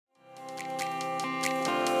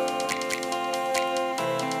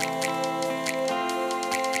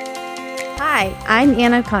Hi, I'm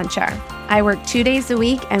Anna Conchar. I work 2 days a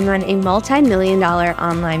week and run a multi-million-dollar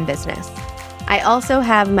online business. I also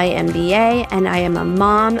have my MBA, and I am a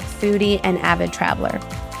mom, foodie, and avid traveler.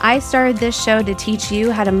 I started this show to teach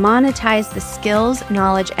you how to monetize the skills,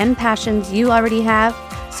 knowledge, and passions you already have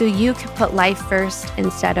so you can put life first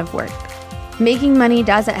instead of work. Making money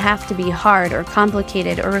doesn't have to be hard or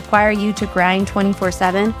complicated or require you to grind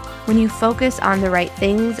 24/7 when you focus on the right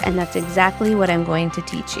things, and that's exactly what I'm going to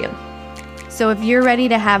teach you. So if you're ready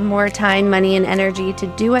to have more time, money, and energy to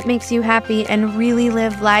do what makes you happy and really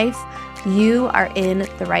live life, you are in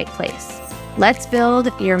the right place. Let's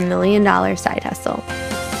build your $1 million side hustle.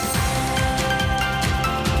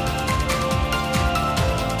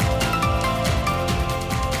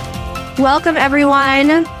 Welcome,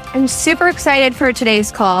 everyone. I'm super excited for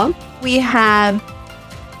today's call. We have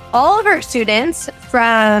all of our students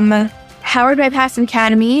from Powered by Passion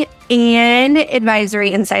Academy and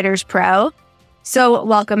Advisory Insiders Pro. So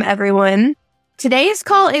welcome, everyone. Today's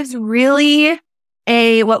call is really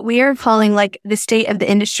what we are calling like the state of the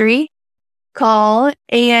industry call.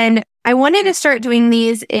 And I wanted to start doing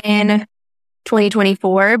these in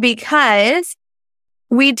 2024 because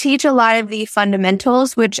we teach a lot of the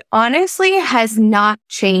fundamentals, which honestly has not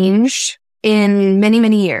changed in many,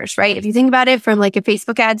 many years, right? If you think about it from like a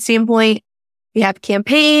Facebook ad standpoint, we have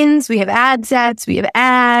campaigns, we have ad sets, we have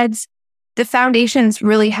ads. The foundations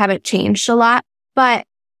really haven't changed a lot, but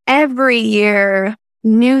every year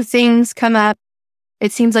new things come up.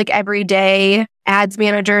 It seems like every day ads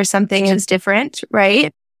manager, something is different,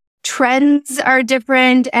 right? Trends are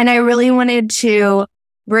different. And I really wanted to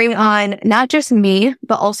bring on not just me,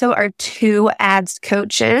 but also our 2 ads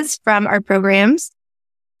coaches from our programs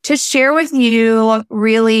to share with you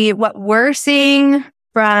really what we're seeing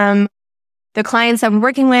from the clients I'm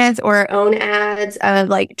working with or our own ads of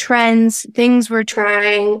like trends, things we're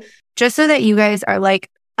trying, just so that you guys are like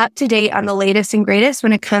up to date on the latest and greatest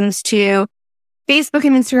when it comes to Facebook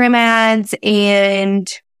and Instagram ads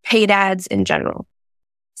and paid ads in general.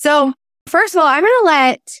 So first of all, I'm going to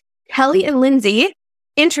let Kelly and Lindsay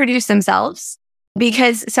introduce themselves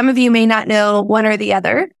because some of you may not know one or the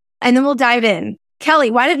other, and then we'll dive in.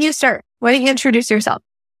 Kelly, why don't you start? Why don't you introduce yourself?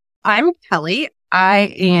 I'm Kelly.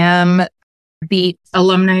 I am the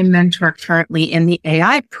alumni mentor currently in the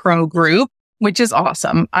AI Pro group, which is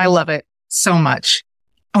awesome. I love it so much.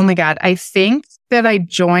 Oh my God. I think that I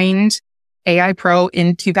joined AI Pro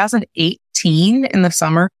in 2018 in the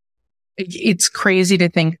summer. It's crazy to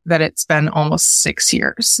think that it's been almost 6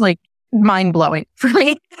 years, like mind blowing for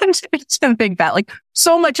me to think that like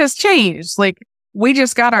so much has changed. Like we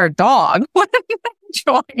just got our dog when I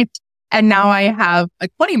joined and now I have a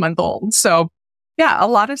 20-month-old. So yeah, a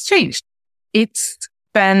lot has changed. It's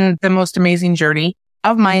been the most amazing journey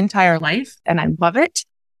of my entire life and I love it.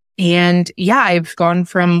 And yeah, I've gone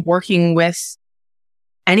from working with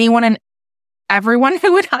anyone and everyone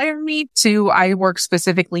who would hire me to I work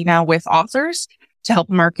specifically now with authors to help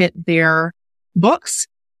market their books.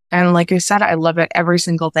 And like I said, I love it every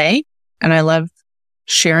single day. And I love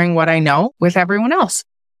sharing what I know with everyone else.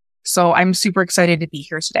 So I'm super excited to be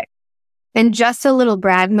here today. And just a little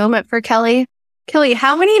brag moment for Kelly. Kelly,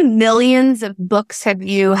 how many millions of books have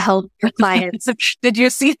you helped your clients? Did you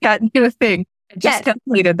see that new thing? I just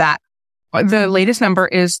completed that. The latest number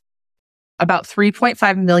is about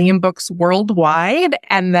 3.5 million books worldwide,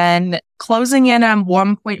 and then closing in on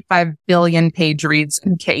 1.5 billion page reads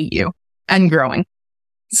in KU and growing.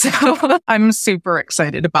 So I'm super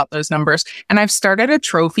excited about those numbers. And I've started a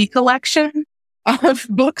trophy collection of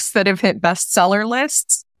books that have hit bestseller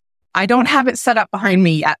lists. I don't have it set up behind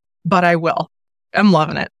me yet, but I will. I'm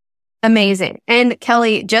loving it. Amazing. And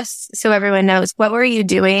Kelly, just so everyone knows, what were you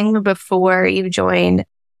doing before you joined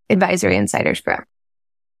Advisory Insiders Pro?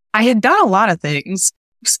 I had done a lot of things.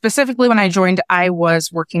 Specifically, when I joined, I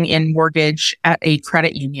was working in mortgage at a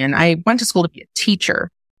credit union. I went to school to be a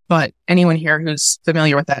teacher, but anyone here who's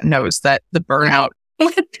familiar with that knows that the burnout,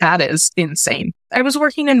 that is insane. I was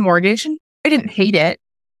working in mortgage and I didn't hate it,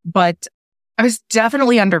 but I was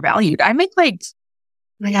definitely undervalued. I make like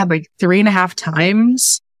 3.5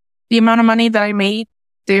 times the amount of money that I made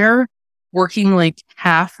there, working like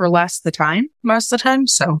half or less the time, most of the time.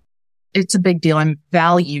 So it's a big deal. I'm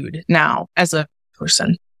valued now as a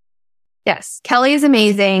person. Yes. Kelly is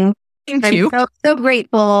amazing. Thank you. I'm so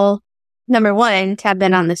grateful, number one, to have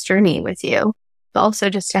been on this journey with you, but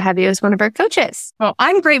also just to have you as one of our coaches. Well,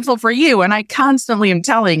 I'm grateful for you. And I constantly am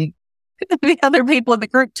telling the other people in the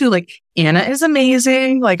group too, like, Anna is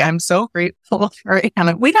amazing. Like, I'm so grateful for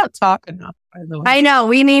Anna. We don't talk enough, by the way. I know.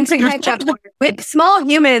 We need to catch up. With small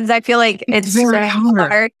humans, I feel like it's very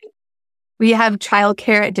hard. we have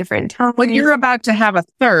childcare at different times. Well, you're about to have a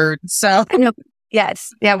third, so.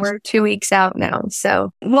 Yes. Yeah, we're 2 weeks out now.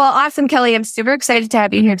 So, well, awesome, Kelly. I'm super excited to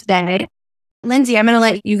have you here today. Lindsay, I'm going to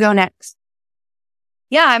let you go next.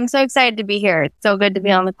 Yeah, I'm so excited to be here. It's so good to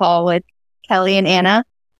be on the call with Kelly and Anna.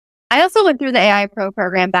 I also went through the AI Pro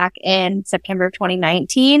program back in September of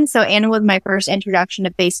 2019. So Anna was my first introduction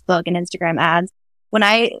to Facebook and Instagram ads. When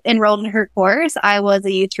I enrolled in her course, I was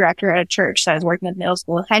a youth director at a church. So I was working with middle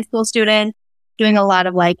school and high school students, doing a lot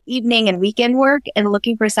of like evening and weekend work and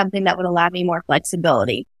looking for something that would allow me more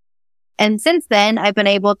flexibility. And since then, I've been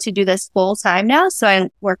able to do this full time now. So I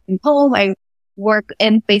work from home. I work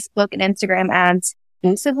in Facebook and Instagram ads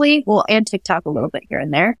exclusively. Well, and TikTok a little bit here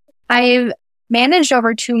and there. I've managed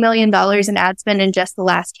over $2 million in ad spend in just the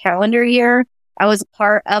last calendar year. I was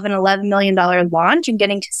part of an $11 million launch, and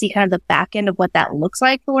getting to see kind of the back end of what that looks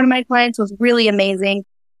like for one of my clients was really amazing.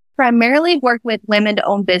 Primarily work with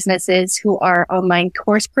women-owned businesses who are online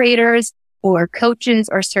course creators or coaches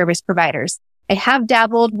or service providers. I have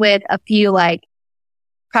dabbled with a few like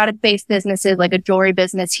product-based businesses, like a jewelry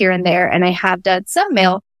business here and there, and I have done some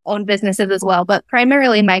male-owned businesses as well, but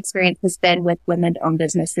primarily my experience has been with women-owned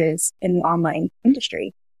businesses in the online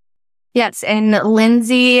industry. Yes, and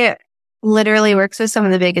Lindsay literally works with some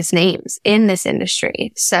of the biggest names in this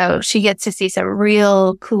industry. So she gets to see some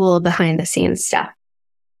real cool behind-the-scenes stuff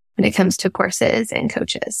when it comes to courses and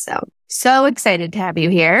coaches. So excited to have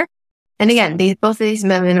you here. And again, both of these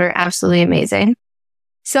women are absolutely amazing.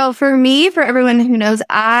 So for me, for everyone who knows,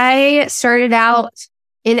 I started out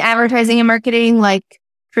in advertising and marketing, like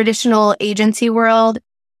traditional agency world,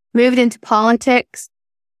 moved into politics,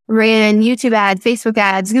 ran YouTube ads, Facebook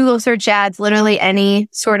ads, Google search ads, literally any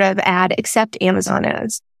sort of ad except Amazon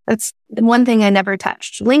ads. That's the one thing I never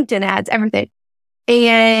touched. LinkedIn ads, everything.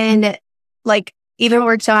 And like even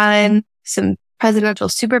worked on some presidential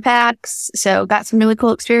super PACs. So got some really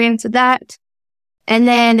cool experience with that. And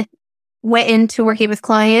then went into working with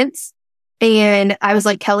clients. And I was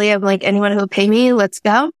like, Kelly, I'm like, anyone who will pay me, let's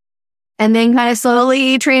go. And then kind of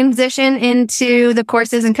slowly transition into the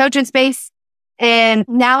courses and coaching space. And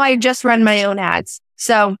now I just run my own ads.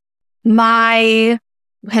 So my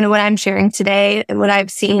kind of what I'm sharing today and what I've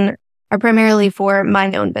seen are primarily for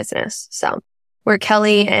my own business. So where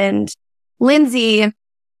Kelly and Lindsay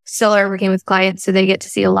still are working with clients, so they get to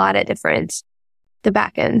see a lot of the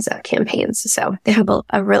back ends of campaigns. So they have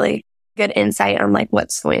a really good insight on like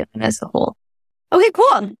what's going on as a whole. Okay,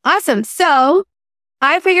 cool. Awesome. So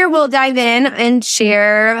I figure we'll dive in and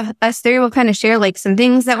share us three. We'll kind of share like some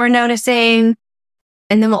things that we're noticing.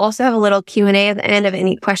 And then we'll also have a little Q&A at the end of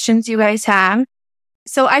any questions you guys have.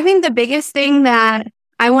 So I think the biggest thing that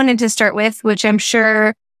I wanted to start with, which I'm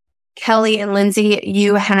sure Kelly and Lindsay,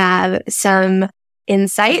 you have some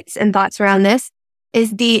insights and thoughts around this,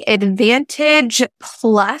 is the Advantage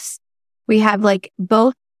Plus. We have like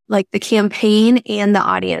both like the campaign and the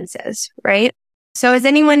audiences, right? So has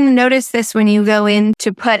anyone noticed this when you go in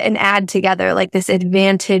to put an ad together, like this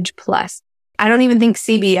Advantage Plus? I don't even think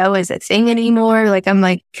CBO is a thing anymore. Like, I'm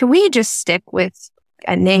like, can we just stick with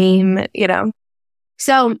a name, you know?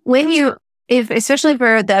 So especially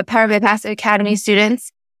for the Powered by Passive Academy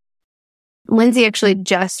students, Lindsay actually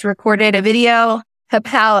just recorded a video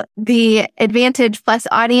about the Advantage Plus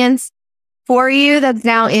audience for you that's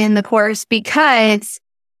now in the course, because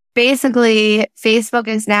basically Facebook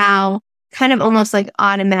is now kind of almost like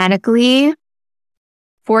automatically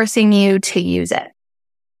forcing you to use it.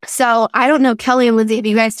 So I don't know, Kelly and Lindsay, have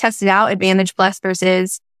you guys tested out Advantage Plus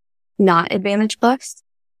versus not Advantage Plus?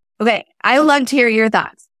 Okay. I would love to hear your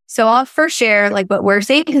thoughts. So I'll first share like what we're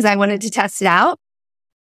seeing because I wanted to test it out.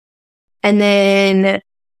 And then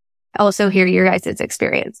also hear your guys'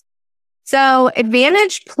 experience. So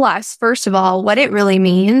Advantage Plus, first of all, what it really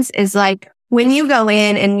means is like when you go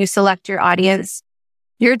in and you select your audience,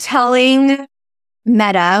 you're telling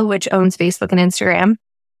Meta, which owns Facebook and Instagram,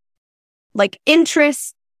 like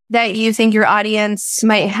interests that you think your audience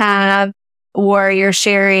might have, or you're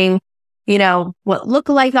sharing, you know, what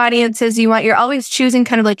lookalike audiences you want. You're always choosing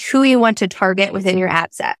kind of like who you want to target within your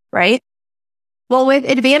ad set, right? Well, with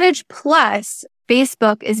Advantage Plus,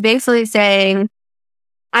 Facebook is basically saying,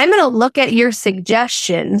 I'm going to look at your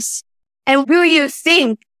suggestions and who you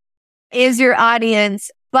think is your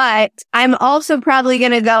audience, but I'm also probably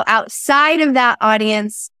going to go outside of that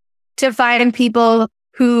audience to find people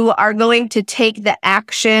who are going to take the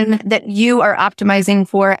action that you are optimizing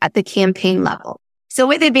for at the campaign level. So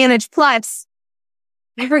with Advantage Plus,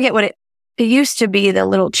 I forget what it used to be, the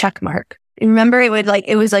little check mark. Remember, it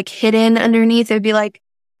was like hidden underneath. It'd be like,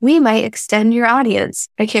 we might extend your audience.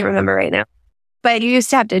 I can't remember right now. but you used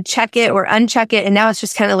to have to check it or uncheck it. And now it's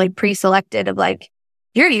just kind of like pre-selected of like,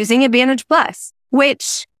 you're using Advantage Plus,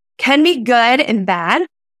 which can be good and bad.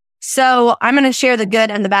 So I'm going to share the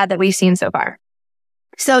good and the bad that we've seen so far.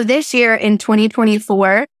 So this year in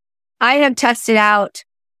 2024, I have tested out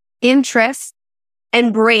interests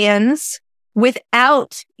and brands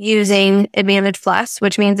without using Advantage Plus,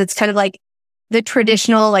 which means it's kind of like the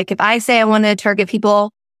traditional, like if I say I want to target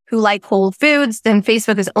people who like whole foods, then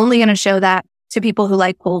Facebook is only going to show that to people who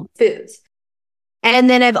like whole foods. And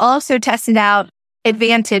then I've also tested out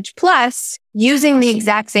Advantage Plus using the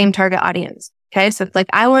exact same target audience. Okay. So it's like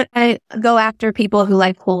I want to go after people who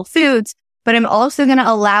like whole foods, but I'm also going to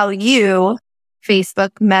allow you,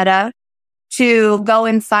 Facebook, Meta, to go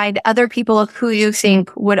and find other people who you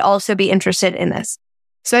think would also be interested in this.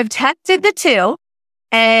 So I've tested the two,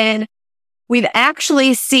 and we've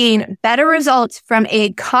actually seen better results from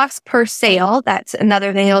a cost per sale. That's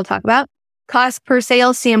another thing I'll talk about. Cost per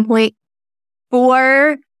sale standpoint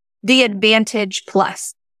for the Advantage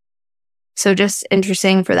Plus. So just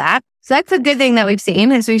interesting for that. So that's a good thing that we've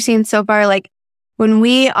seen, as we've seen so far, like when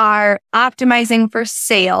we are optimizing for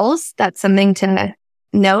sales, that's something to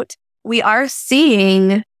note. We are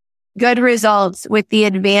seeing good results with the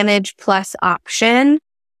Advantage Plus option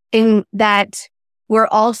in that we're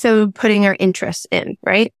also putting our interest in,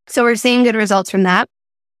 right? So we're seeing good results from that.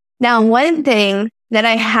 Now, one thing that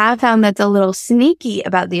I have found that's a little sneaky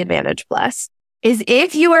about the Advantage Plus is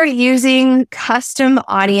if you are using custom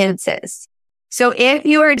audiences. So if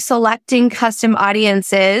you are selecting custom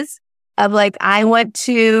audiences of like, I want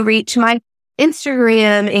to reach my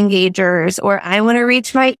Instagram engagers, or I want to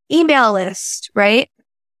reach my email list, right?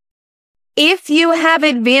 If you have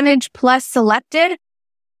Advantage Plus selected,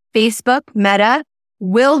 Facebook, Meta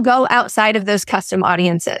will go outside of those custom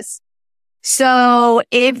audiences. So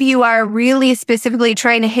if you are really specifically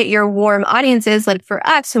trying to hit your warm audiences, like for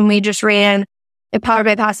us, when we just ran a Powered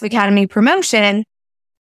by Passive Academy promotion,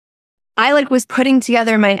 I was putting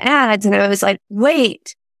together my ads and I was like,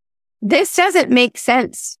 wait, this doesn't make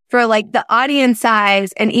sense for the audience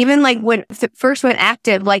size. And even when it first went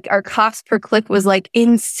active, our cost per click was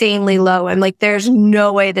insanely low. I'm like, there's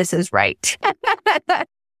no way this is right.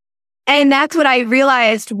 And that's what I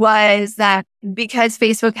realized was that because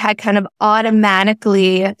Facebook had kind of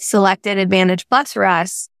automatically selected Advantage Plus for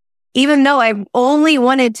us, even though I only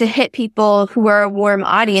wanted to hit people who are a warm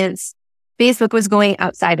audience, Facebook was going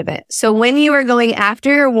outside of it. So when you are going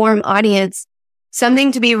after your warm audience,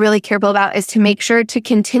 something to be really careful about is to make sure to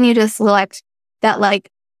continue to select that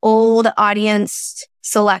old audience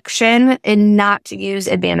selection and not to use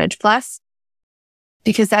Advantage Plus,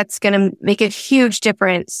 because that's going to make a huge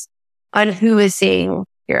difference on who is seeing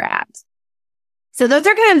your ads. So those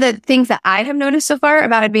are kind of the things that I have noticed so far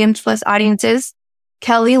about Advantage Plus audiences.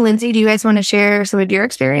 Kelly, Lindsay, do you guys want to share some of your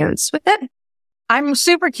experience with it? I'm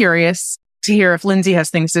super curious to hear if Lindsay has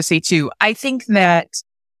things to say too. I think that,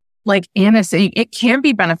 like Anna saying, it can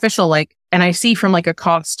be beneficial. And I see from a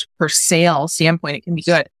cost per sale standpoint, it can be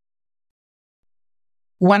good.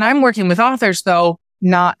 When I'm working with authors, though,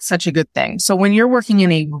 not such a good thing. So when you're working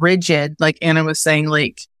in a rigid, like Anna was saying,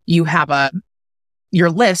 you have your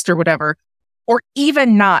list or whatever, or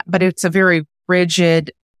even not, but it's a very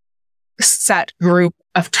rigid set group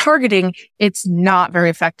of targeting, it's not very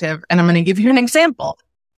effective. And I'm going to give you an example.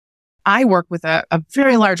 I work with a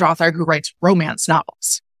very large author who writes romance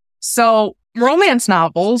novels. So romance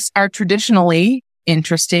novels are traditionally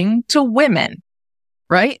interesting to women,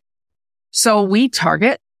 right? So we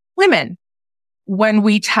target women. When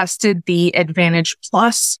we tested the Advantage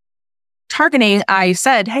Plus targeting, I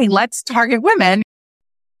said, hey, let's target women.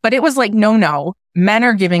 But it was no, men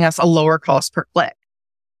are giving us a lower cost per click.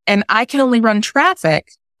 And I can only run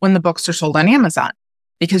traffic when the books are sold on Amazon,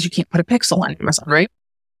 because you can't put a pixel on Amazon, right?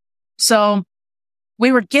 So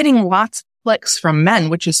we were getting lots of clicks from men,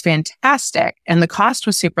 which is fantastic. And the cost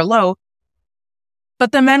was super low.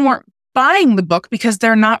 But the men weren't buying the book because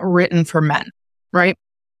they're not written for men, right?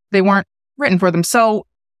 They weren't written for them. So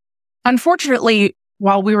unfortunately,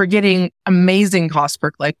 while we were getting amazing cost per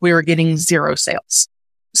click, we were getting zero sales.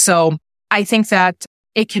 So I think that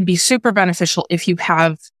it can be super beneficial if you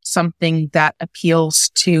have something that appeals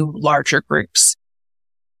to larger groups.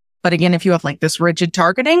 But again, if you have this rigid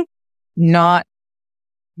targeting, not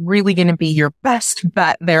really going to be your best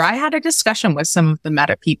bet there. I had a discussion with some of the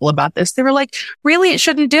Meta people about this. They were like, really, it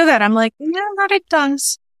shouldn't do that. I'm like, no, but it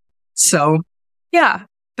does. So yeah,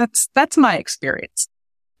 that's my experience.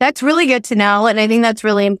 That's really good to know. And I think that's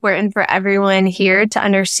really important for everyone here to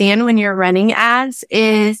understand when you're running ads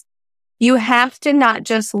is you have to not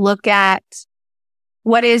just look at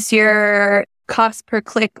what is your cost per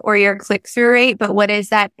click or your click-through rate, but what is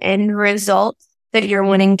that end result that you're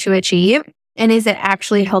wanting to achieve? And is it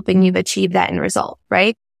actually helping you achieve that end result,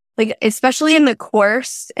 right? Like, especially in the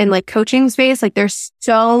course and like coaching space, like there's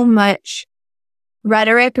so much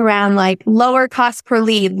rhetoric around like lower cost per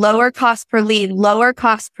lead, lower cost per lead, lower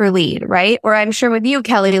cost per lead, right? Or I'm sure with you,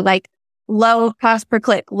 Kelly, like low cost per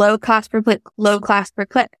click, low cost per click, low cost per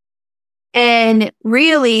click. And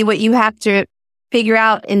really what you have to figure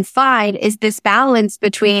out and find is this balance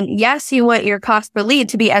between, yes, you want your cost per lead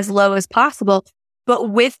to be as low as possible, but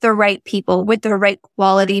with the right people, with the right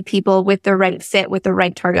quality people, with the right fit, with the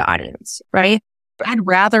right target audience, right? I'd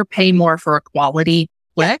rather pay more for a quality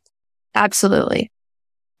click. Absolutely.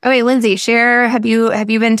 Okay, Lindsay, share. Have you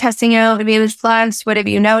been testing out Advantage Plus? What have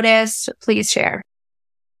you noticed? Please share.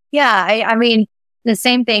 Yeah, I mean, the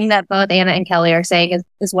same thing that both Anna and Kelly are saying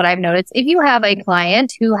is what I've noticed. If you have a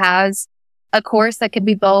client who has a course that could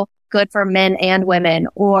be both good for men and women,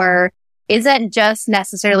 or isn't just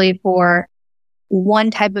necessarily for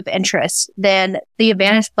one type of interest, then the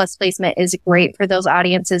Advantage Plus placement is great for those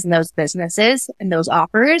audiences and those businesses and those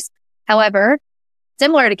offers. However,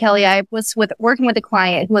 similar to Kelly, I was working with a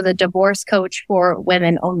client who was a divorce coach for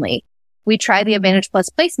women only. We tried the Advantage Plus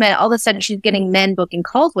placement. All of a sudden, she's getting men booking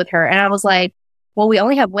calls with her. And I was like, well, we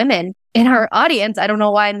only have women in our audience. I don't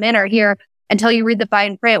know why men are here, until you read the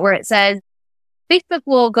fine print where it says Facebook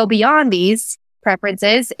will go beyond these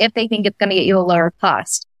preferences if they think it's going to get you a lower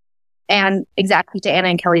cost. And exactly to Anna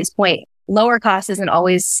and Kelly's point, lower cost isn't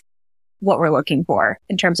always what we're looking for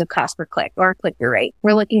in terms of cost per click or click-through rate.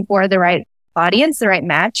 We're looking for the right audience, the right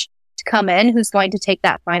match to come in who's going to take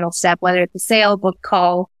that final step, whether it's a sale, book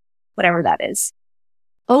call, whatever that is.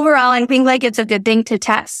 Overall, I think like it's a good thing to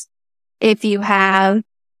test if you have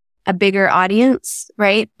a bigger audience,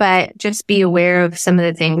 right? But just be aware of some of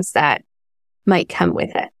the things that might come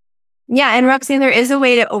with it. Yeah. And Roxanne, there is a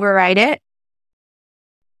way to override it.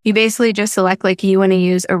 You basically just select like you want to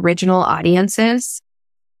use original audiences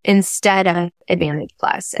instead of Advantage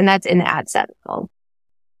Plus. And that's in the ad set.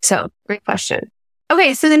 So great question.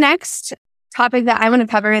 Okay. So the next topic that I want to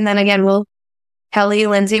cover, and then again, Kelly,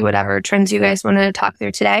 Lindsay, whatever trends you guys want to talk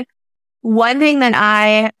through today. One thing that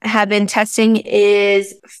I have been testing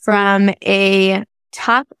is from a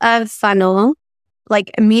top of funnel,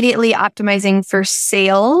 like immediately optimizing for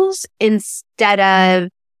sales instead of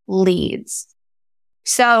leads.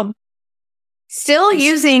 So still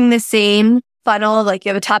using the same funnel, like you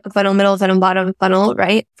have a top of funnel, middle funnel, bottom funnel,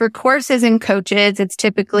 right? For courses and coaches, it's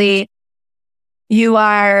typically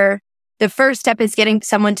the first step is getting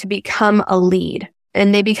someone to become a lead.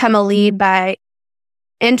 And they become a lead by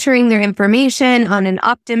entering their information on an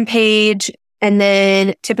opt-in page. And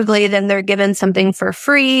then typically they're given something for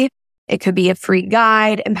free. It could be a free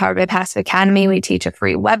guide. Empowered by Passive Academy, we teach a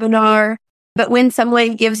free webinar. But when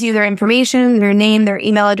someone gives you their information, their name, their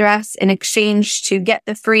email address in exchange to get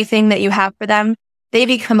the free thing that you have for them, they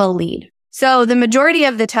become a lead. So the majority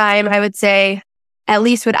of the time, I would say, at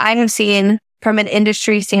least what I have seen from an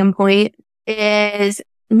industry standpoint, is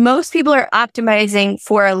most people are optimizing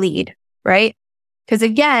for a lead, right? Because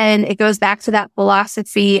again, it goes back to that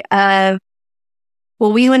philosophy of,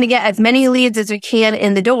 well, we want to get as many leads as we can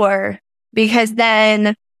in the door because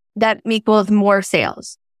then that equals more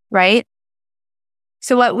sales, right?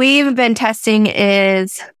 So what we've been testing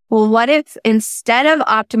is, well, what if instead of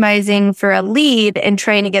optimizing for a lead and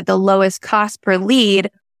trying to get the lowest cost per lead,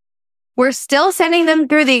 we're still sending them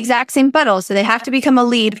through the exact same funnel. So they have to become a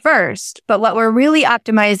lead first. But what we're really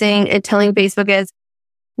optimizing and telling Facebook is,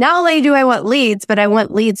 not only do I want leads, but I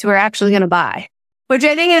want leads who are actually going to buy, which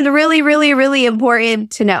I think is really, really, really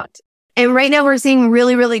important to note. And right now we're seeing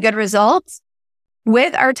really, really good results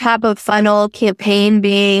with our top of funnel campaign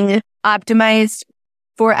being optimized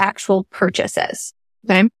for actual purchases.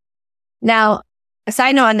 Okay. Now, a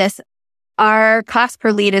side note on this, our cost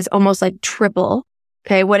per lead is almost like triple.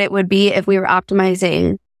 Okay. What it would be if we were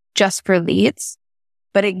optimizing just for leads.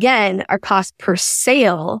 But again, our cost per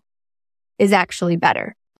sale is actually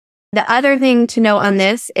better. The other thing to note on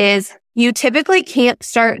this is you typically can't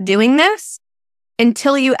start doing this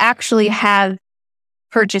until you actually have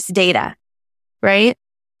purchase data, right?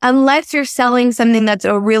 Unless you're selling something that's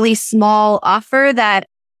a really small offer that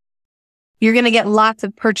you're going to get lots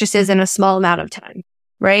of purchases in a small amount of time,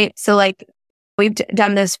 right? So like we've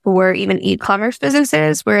done this for even e-commerce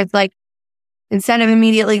businesses where it's like, instead of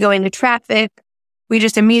immediately going to traffic, we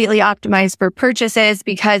just immediately optimize for purchases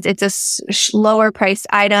because it's a lower priced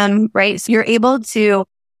item, right? So you're able to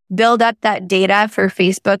build up that data for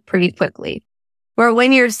Facebook pretty quickly. Where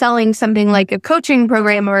when you're selling something like a coaching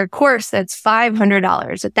program or a course that's $500,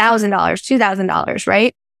 $1,000, $2,000,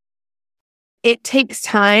 right? it takes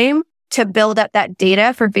time to build up that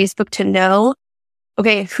data for Facebook to know,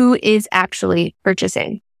 okay, who is actually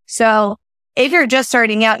purchasing. So if you're just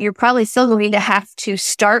starting out, you're probably still going to have to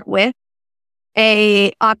start with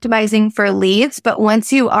optimizing for leads. But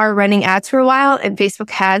once you are running ads for a while and Facebook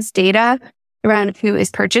has data around who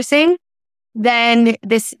is purchasing, then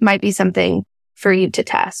this might be something for you to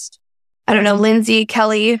test. I don't know, Lindsay,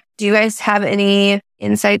 Kelly, do you guys have any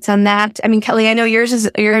insights on that? I mean, Kelly, I know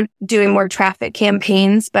you're doing more traffic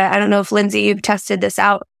campaigns, but I don't know if Lindsay, you've tested this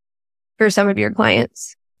out for some of your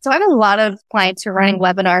clients. So I have a lot of clients who are running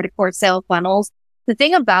webinar to core sale funnels. The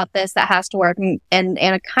thing about this that has to work, and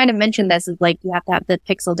I kind of mentioned this, is like you have to have the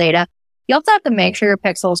pixel data. You also have to make sure your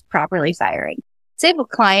pixel is properly firing. So I have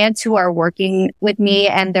clients who are working with me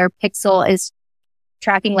and their pixel is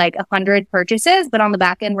tracking like 100 purchases, but on the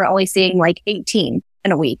back end, we're only seeing like 18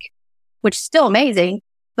 in a week, which is still amazing.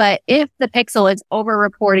 But if the pixel is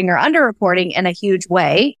over-reporting or under-reporting in a huge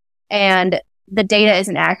way and the data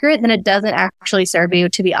isn't accurate, then it doesn't actually serve you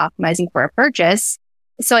to be optimizing for a purchase.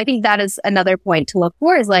 So I think that is another point to look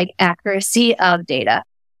for, is like accuracy of data.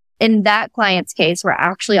 In that client's case, we're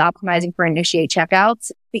actually optimizing for initiate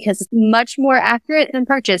checkouts because it's much more accurate than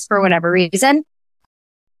purchase for whatever reason.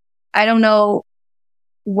 I don't know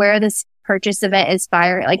where this purchase event is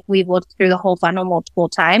fired. Like, we've looked through the whole funnel multiple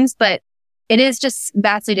times, but it is just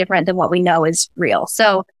vastly different than what we know is real.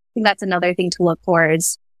 So I think that's another thing to look for,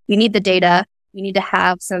 is you need the data. You need to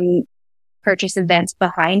have some purchase events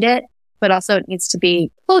behind it, but also it needs to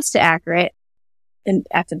be close to accurate. And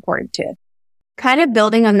that's important too. Kind of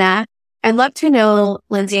building on that, I'd love to know,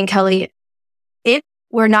 Lindsay and Kelly, if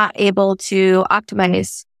we're not able to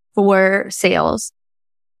optimize for sales,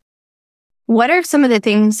 what are some of the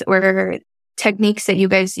things or techniques that you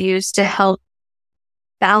guys use to help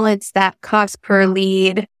balance that cost per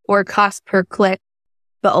lead or cost per click,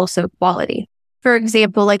 but also quality? For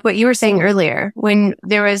example, like what you were saying earlier, when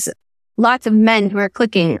there was lots of men who are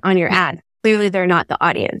clicking on your ad, clearly they're not the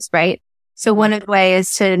audience, right? So one of the ways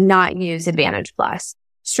is to not use Advantage Plus.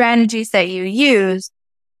 Strategies that you use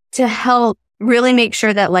to help really make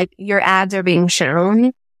sure that like your ads are being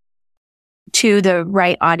shown to the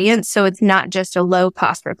right audience. So it's not just a low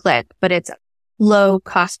cost per click, but it's low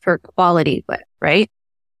cost per quality click, right?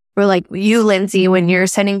 Or like you, Lindsay, when you're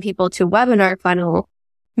sending people to webinar funnel,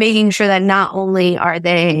 making sure that not only are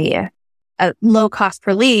they a low cost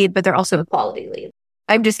per lead, but they're also a quality lead.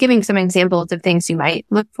 I'm just giving some examples of things you might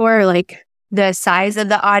look for, like the size of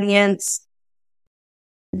the audience,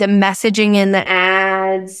 the messaging in the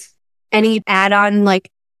ads, any add-on like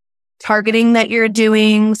targeting that you're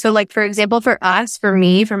doing. So like, for example, for us, for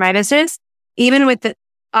me, for my business, even with the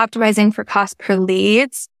optimizing for cost per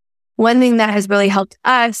leads, one thing that has really helped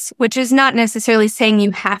us, which is not necessarily saying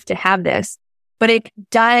you have to have this, but it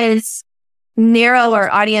does narrow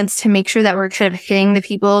our audience to make sure that we're kind of hitting the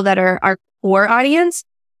people that are our core audience,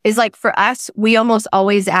 is like for us, we almost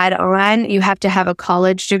always add on, you have to have a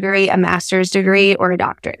college degree, a master's degree, or a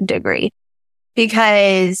doctorate degree,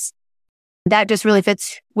 because that just really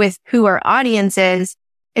fits with who our audience is.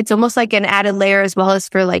 It's almost like an added layer as well as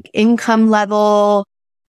for like income level,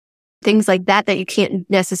 things like that you can't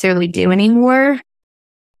necessarily do anymore.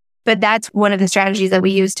 But that's one of the strategies that we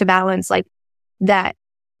use to balance like that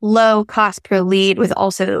low cost per lead with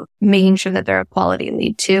also making sure that they're a quality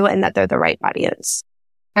lead too, and that they're the right audience.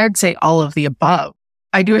 I'd say all of the above.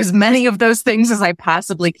 I do as many of those things as I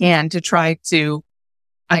possibly can to try to,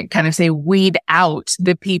 I kind of say, weed out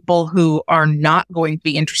the people who are not going to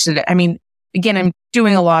be interested. I mean, again, I'm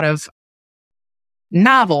doing a lot of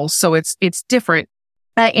novels, so it's different.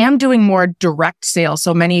 I am doing more direct sales.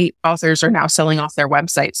 So many authors are now selling off their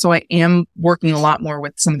website. So I am working a lot more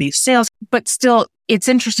with some of these sales, but still it's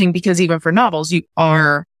interesting because even for novels, you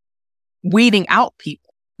are weeding out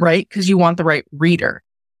people, right? Because you want the right reader.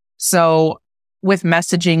 So with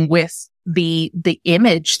messaging, with the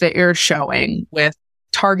image that you're showing, with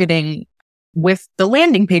targeting, with the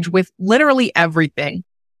landing page, with literally everything,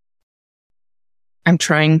 I'm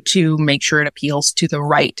trying to make sure it appeals to the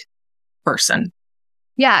right person.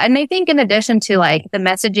 Yeah. And I think in addition to like the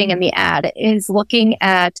messaging and the ad is looking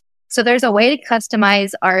at, so there's a way to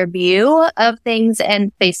customize our view of things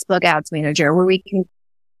in Facebook Ads Manager where we can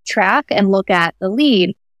track and look at the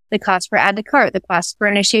lead, the cost per add to cart, the cost per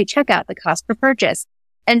initiate checkout, the cost per purchase.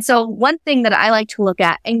 And so one thing that I like to look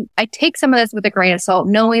at, and I take some of this with a grain of salt,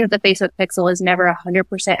 knowing that the Facebook pixel is never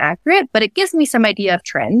 100% accurate, but it gives me some idea of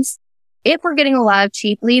trends. If we're getting a lot of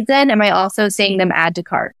cheap leads in, am I also seeing them add to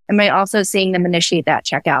cart? Am I also seeing them initiate that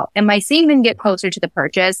checkout? Am I seeing them get closer to the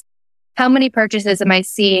purchase? How many purchases am I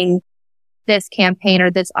seeing this campaign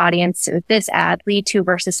or this audience or this ad lead to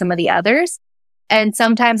versus some of the others? And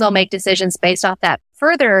sometimes I'll make decisions based off that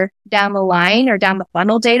further down the line or down the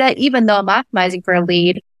funnel data. Even though I'm optimizing for a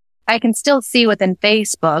lead, I can still see within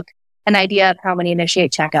Facebook an idea of how many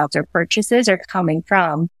initiate checkouts or purchases are coming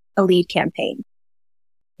from a lead campaign.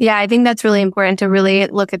 Yeah, I think that's really important to really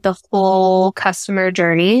look at the whole customer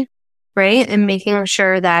journey, right? And making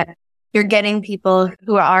sure that you're getting people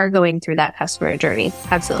who are going through that customer journey.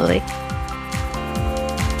 Absolutely.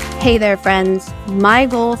 Hey there, friends. My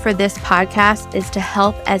goal for this podcast is to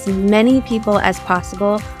help as many people as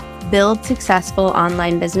possible build successful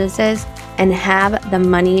online businesses and have the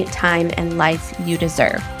money, time, and life you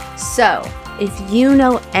deserve. So if you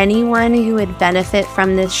know anyone who would benefit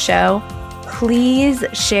from this show, please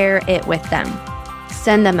share it with them.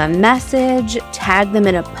 Send them a message, tag them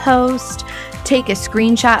in a post, take a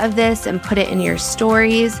screenshot of this and put it in your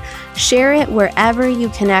stories. Share it wherever you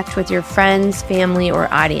connect with your friends, family,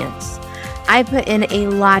 or audience. I put in a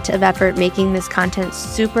lot of effort making this content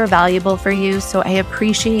super valuable for you, so I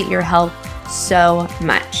appreciate your help so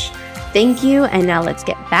much. Thank you, and now let's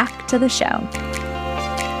get back to the show.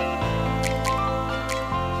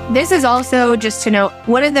 This is also, just to note,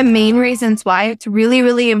 one of the main reasons why it's really,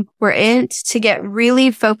 really important to get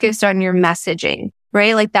really focused on your messaging,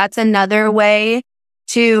 right? Like that's another way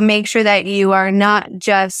to make sure that you are not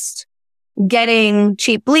just getting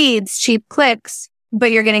cheap leads, cheap clicks,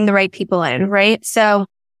 but you're getting the right people in, right? So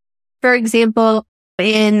for example,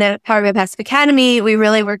 in the Powered by Passive Academy, we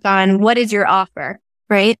really work on what is your offer,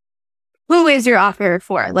 right? Who is your offer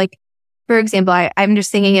for? Like, for example, I'm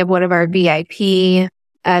just thinking of one of our VIP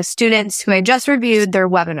students who I just reviewed their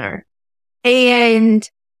webinar, and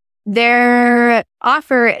their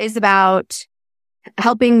offer is about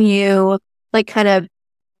helping you like kind of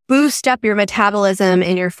boost up your metabolism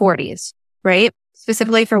in your 40s, right?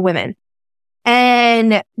 Specifically for women.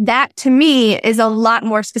 And that to me is a lot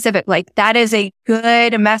more specific. Like that is a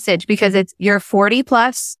good message because you're 40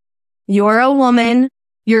 plus, you're a woman,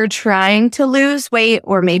 you're trying to lose weight,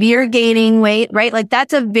 or maybe you're gaining weight, right? Like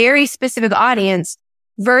that's a very specific audience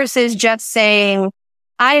versus just saying,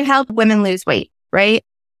 I help women lose weight, right?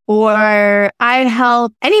 Or I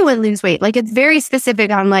help anyone lose weight. Like it's very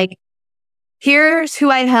specific on like, here's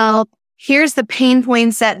who I help. Here's the pain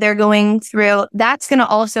points that they're going through. That's going to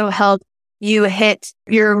also help you hit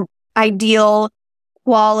your ideal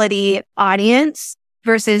quality audience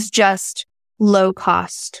versus just low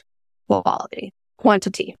cost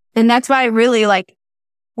quantity. And that's why I really like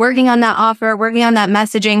working on that offer, working on that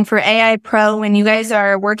messaging for AI Pro. When you guys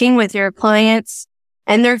are working with your clients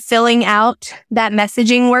and they're filling out that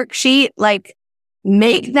messaging worksheet, like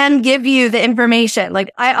make them give you the information.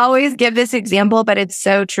 Like I always give this example, but it's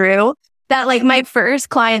so true that like my first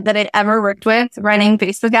client that I ever worked with running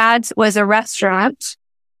Facebook ads was a restaurant.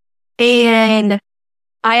 And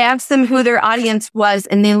I asked them who their audience was,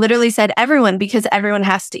 and they literally said everyone, because everyone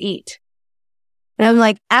has to eat. And I'm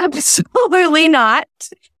like, absolutely not.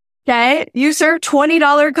 Okay. You serve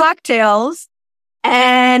 $20 cocktails.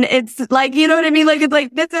 And it's like, you know what I mean? Like, it's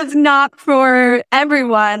like, this is not for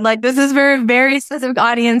everyone. Like, this is for a very specific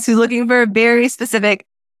audience who's looking for a very specific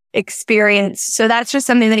experience. So that's just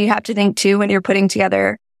something that you have to think too when you're putting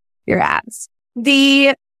together your ads.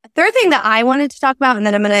 The third thing that I wanted to talk about, and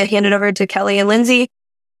then I'm going to hand it over to Kelly and Lindsay,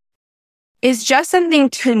 is just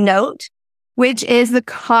something to note, which is the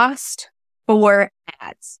cost for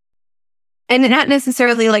ads. And not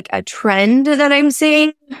necessarily like a trend that I'm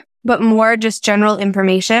seeing, but more just general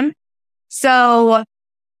information. So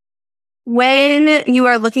when you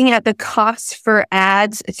are looking at the costs for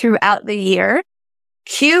ads throughout the year,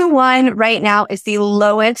 Q1 right now is the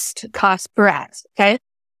lowest cost per ads. Okay.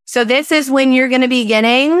 So this is when you're going to be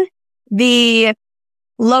getting the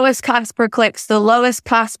lowest cost per clicks, the lowest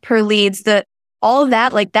cost per leads, all of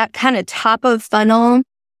that, like that kind of top of funnel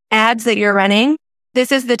ads that you're running.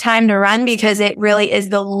 This is the time to run because it really is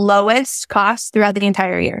the lowest cost throughout the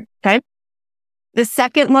entire year. Okay. The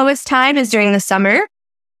second lowest time is during the summer.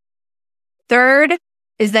 Third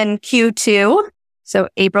is then Q2. So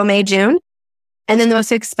April, May, June. And then the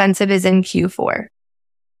most expensive is in Q4.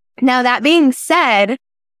 Now, that being said,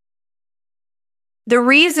 the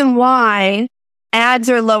reason why ads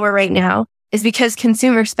are lower right now is because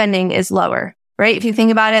consumer spending is lower, right? If you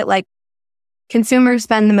think about it, like consumers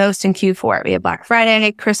spend the most in Q4. We have Black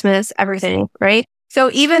Friday, Christmas, everything, right? So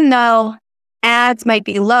even though ads might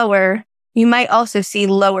be lower, you might also see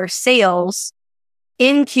lower sales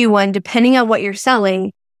in Q1, depending on what you're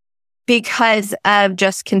selling, because of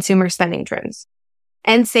just consumer spending trends.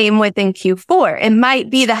 And same within Q4. It might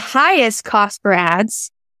be the highest cost for ads,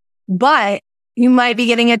 but you might be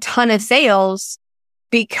getting a ton of sales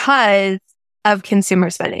because of consumer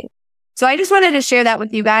spending. So I just wanted to share that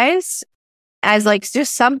with you guys as like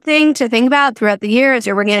just something to think about throughout the year as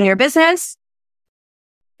you're working on your business,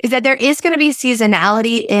 is that there is going to be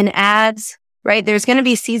seasonality in ads, right? There's going to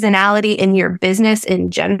be seasonality in your business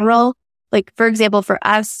in general. Like, for example, for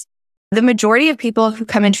us, the majority of people who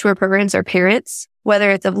come into our programs are parents,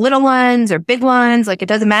 whether it's of little ones or big ones, like it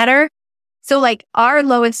doesn't matter. So like our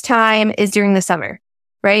lowest time is during the summer,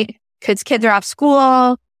 right? Because kids are off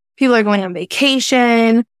school, people are going on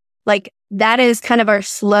vacation. Like that is kind of our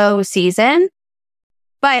slow season.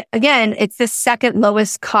 But again, it's the second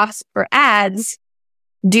lowest cost for ads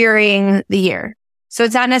during the year. So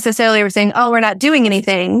it's not necessarily we're saying, oh, we're not doing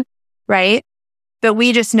anything, right? But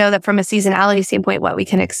we just know that from a seasonality standpoint, what we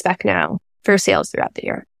can expect now for sales throughout the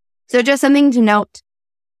year. So just something to note,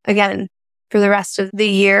 again, for the rest of the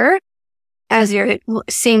year, as you're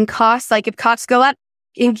seeing costs, like if costs go up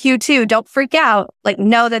in Q2, don't freak out. Like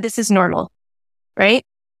know that this is normal, right?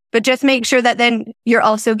 But just make sure that then you're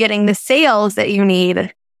also getting the sales that you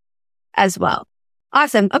need as well.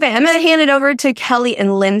 Awesome. Okay, I'm going to hand it over to Kelly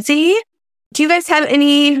and Lindsay. Do you guys have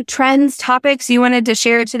any trends, topics you wanted to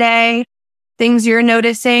share today? Things you're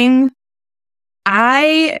noticing?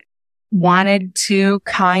 I wanted to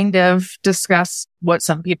kind of discuss what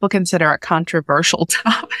some people consider a controversial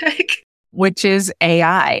topic, which is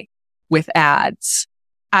AI with ads.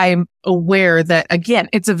 I'm aware that, again,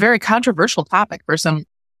 it's a very controversial topic for some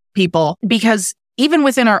people because even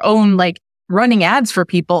within our own, like running ads for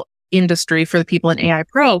people industry, for the people in AI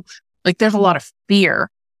Pro, like there's a lot of fear,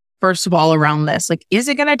 first of all, around this. Like, is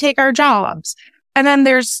it going to take our jobs? And then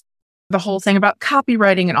there's the whole thing about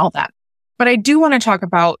copywriting and all that. But I do want to talk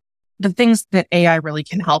about the things that AI really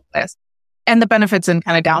can help with and the benefits and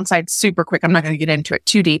kind of downsides super quick. I'm not going to get into it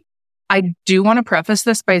too deep. I do want to preface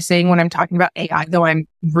this by saying when I'm talking about AI, though, I'm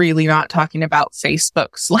really not talking about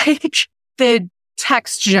Facebook's like the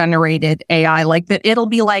text generated AI, like that it'll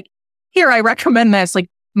be like, here, I recommend this.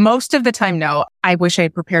 Like most of the time, no, I wish I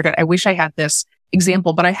had prepared it. I wish I had this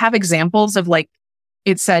example, but I have examples of like,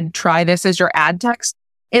 it said, try this as your ad text.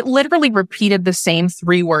 It literally repeated the same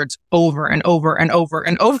 3 words over and over and over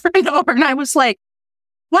and over and over. And I was like,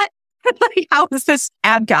 what? Like, how is this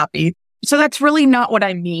ad copy? So that's really not what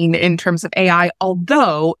I mean in terms of AI,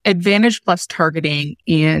 although Advantage Plus targeting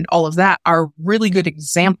and all of that are really good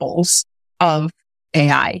examples of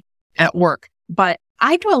AI at work. But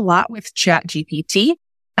I do a lot with ChatGPT.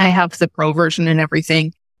 I have the pro version and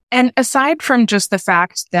everything. And aside from just the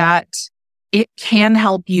fact that it can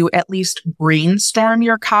help you at least brainstorm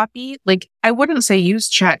your copy, like I wouldn't say use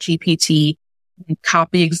ChatGPT and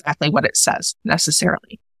copy exactly what it says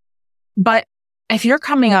necessarily. But if you're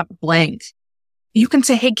coming up blank, you can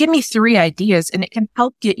say, hey, give me 3 ideas, and it can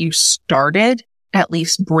help get you started, at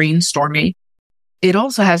least brainstorming. It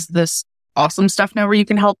also has this awesome stuff now where you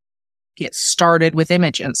can help get started with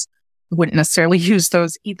images. I wouldn't necessarily use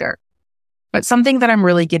those either. But something that I'm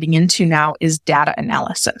really getting into now is data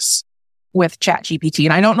analysis with ChatGPT.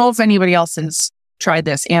 And I don't know if anybody else has tried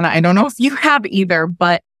this. Anna, I don't know if you have either,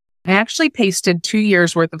 but I actually pasted 2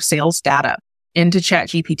 years worth of sales data into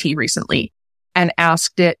ChatGPT recently and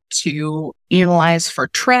asked it to analyze for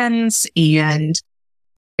trends. And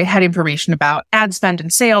it had information about ad spend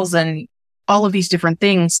and sales and all of these different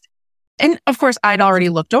things. And of course, I'd already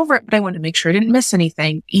looked over it, but I wanted to make sure I didn't miss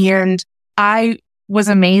anything. And I was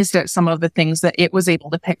amazed at some of the things that it was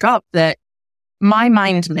able to pick up that my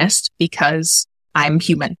mind missed because I'm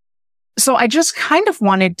human. So I just kind of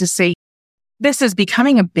wanted to say, this is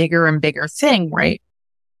becoming a bigger and bigger thing, right?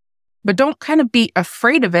 But don't kind of be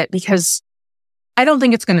afraid of it because I don't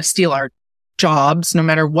think it's going to steal our jobs, no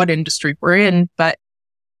matter what industry we're in, but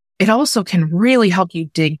it also can really help you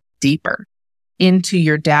dig deeper into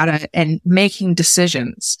your data and making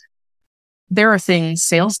decisions. There are things,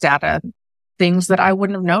 sales data, things that I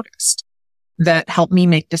wouldn't have noticed that helped me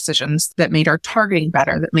make decisions that made our targeting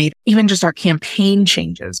better, that made even just our campaign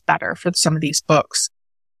changes better for some of these books.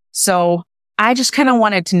 So I just kind of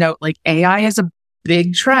wanted to note, like, AI is a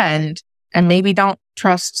big trend, and maybe don't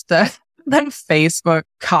trust the Facebook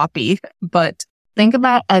copy, but think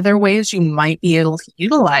about other ways you might be able to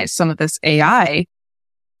utilize some of this AI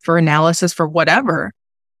for analysis, for whatever,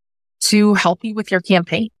 to help you with your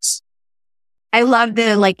campaigns. I love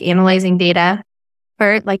the like analyzing data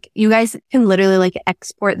part. Like you guys can literally like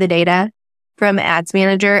export the data from Ads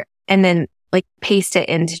Manager and then like paste it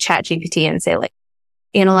into ChatGPT and say like,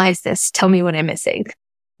 analyze this. Tell me what I'm missing.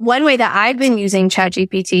 One way that I've been using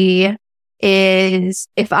ChatGPT is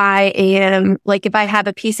if I have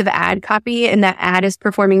a piece of ad copy and that ad is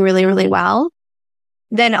performing really, really well,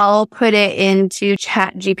 then I'll put it into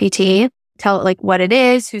ChatGPT, tell it like what it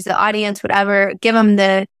is, who's the audience, whatever, give them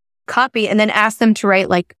the copy and then ask them to write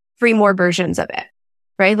like 3 more versions of it,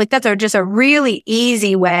 right? Like that's just a really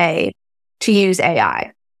easy way to use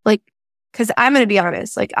AI. Like, cause I'm going to be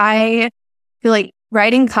honest, like I feel like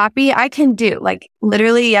writing copy I can do. Like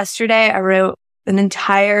literally yesterday I wrote an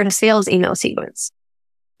entire sales email sequence.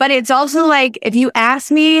 But it's also like, if you ask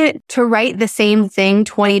me to write the same thing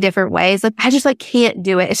 20 different ways, like I just like can't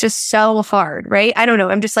do it. It's just so hard, right? I don't know.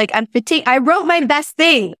 I'm just like, I'm fatigued. I wrote my best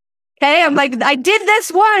thing. Okay. I'm like, I did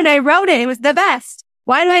this one. I wrote it. It was the best.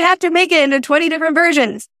 Why do I have to make it into 20 different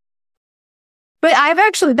versions? But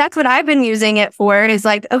that's what I've been using it for is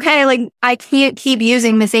like, okay, like I can't keep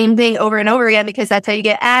using the same thing over and over again because that's how you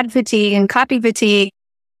get ad fatigue and copy fatigue.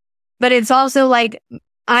 But it's also like,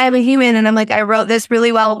 I am a human and I'm like, I wrote this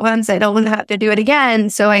really well once. I don't want to have to do it again.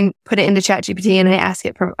 So I put it into ChatGPT and I ask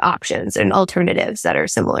it for options and alternatives that are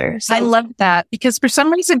similar. So I love that because for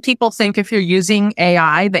some reason people think if you're using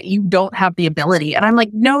AI that you don't have the ability. And I'm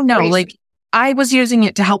like, no, Right. like I was using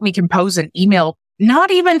it to help me compose an email, not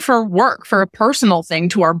even for work, for a personal thing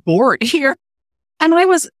to our board here. And I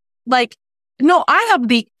was like, no, I have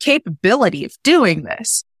the capability of doing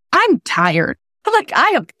this. I'm tired. But like, I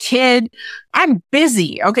have a kid. I'm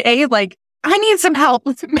busy. Okay. Like, I need some help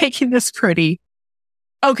with making this pretty.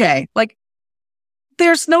 Okay. Like,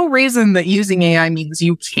 there's no reason that using AI means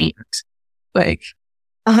you can't. Like,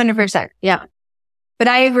 100%. Yeah. But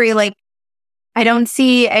I agree. Like, I don't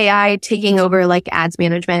see AI taking over like ads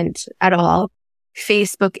management at all.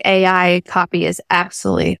 Facebook AI copy is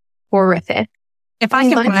absolutely horrific. if I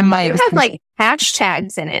can find my, it has like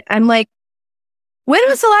hashtags in it. I'm like, when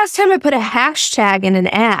was the last time I put a hashtag in an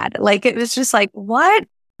ad? Like, it was just like, what?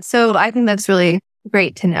 So I think that's really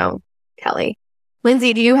great to know, Kelly.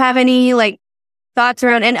 Lindsay, do you have any like thoughts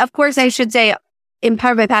around, and of course I should say in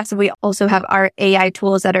Powered by Passive, we also have our AI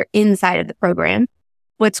tools that are inside of the program.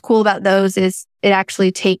 What's cool about those is it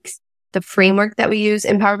actually takes the framework that we use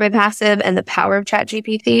in Powered by Passive and the power of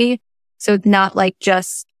ChatGPT. So it's not like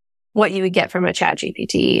just what you would get from a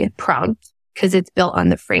ChatGPT prompt because it's built on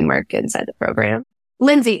the framework inside the program.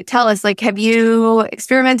 Lindsay, tell us, like, have you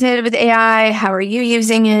experimented with AI? How are you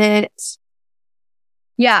using it?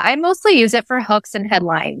 Yeah, I mostly use it for hooks and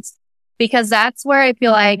headlines because that's where I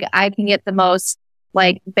feel like I can get the most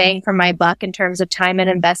like bang for my buck in terms of time and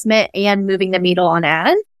investment and moving the needle on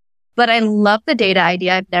ads. But I love the data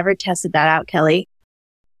idea. I've never tested that out, Kelly.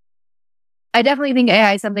 I definitely think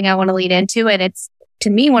AI is something I want to lean into. And it's, to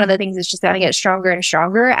me, one of the things that's just going to get stronger and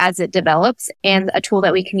stronger as it develops and a tool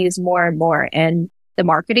that we can use more and more in the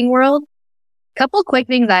marketing world. Couple quick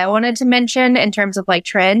things I wanted to mention in terms of like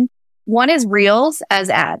trend. One is Reels as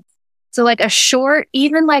ads. So like a short,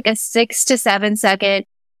 even like a 6 to 7 second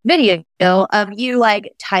video of you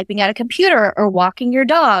like typing at a computer or walking your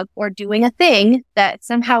dog or doing a thing that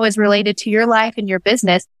somehow is related to your life and your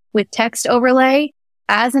business with text overlay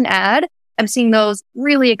as an ad. I'm seeing those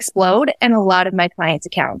really explode in a lot of my clients'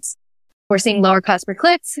 accounts. We're seeing lower cost per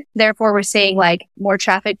clicks. Therefore, we're seeing like more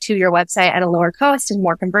traffic to your website at a lower cost and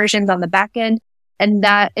more conversions on the back end. And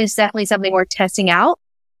that is definitely something we're testing out.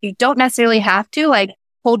 You don't necessarily have to like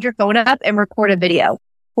hold your phone up and record a video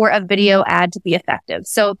for a video ad to be effective.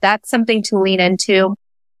 So that's something to lean into.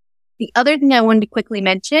 The other thing I wanted to quickly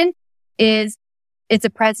mention is it's a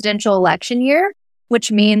presidential election year,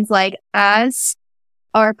 which means like as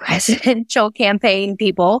our presidential campaign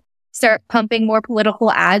people start pumping more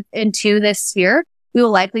political ads into this sphere, we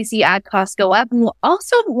will likely see ad costs go up, and we'll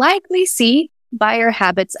also likely see buyer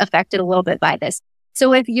habits affected a little bit by this.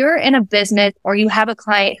 So if you're in a business or you have a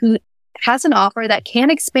client who has an offer that can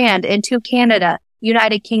expand into Canada,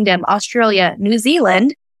 United Kingdom, Australia, New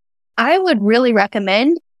Zealand, I would really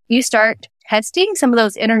recommend you start testing some of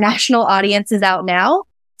those international audiences out now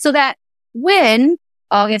so that when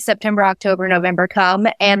August, September, October, November come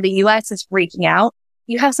and the US is freaking out,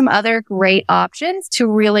 you have some other great options to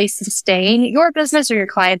really sustain your business or your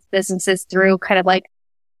clients' businesses through kind of like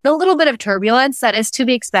the little bit of turbulence that is to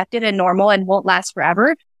be expected and normal and won't last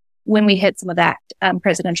forever when we hit some of that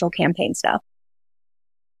presidential campaign stuff.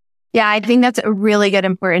 Yeah, I think that's a really good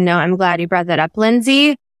important note. I'm glad you brought that up,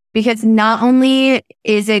 Lindsay, because not only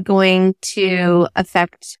is it going to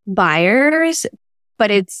affect buyers,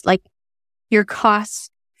 but it's like your costs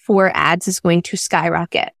for ads is going to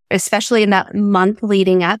skyrocket, especially in that month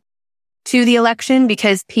leading up to the election,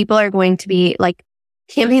 because people are going to be like,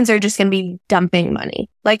 campaigns are just going to be dumping money.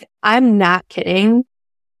 Like, I'm not kidding.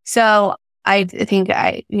 So I think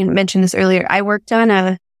I mentioned this earlier. I worked on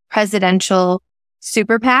a presidential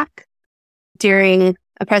super PAC during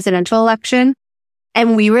a presidential election.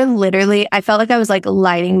 And we were literally, I felt like I was like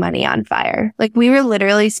lighting money on fire. Like we were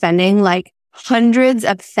literally spending like hundreds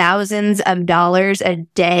of thousands of dollars a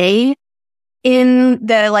day in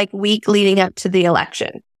the week leading up to the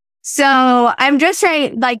election. So I'm just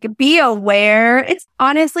trying, be aware. It's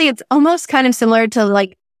almost kind of similar to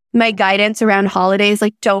my guidance around holidays.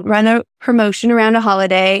 Don't run a promotion around a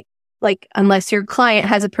holiday, unless your client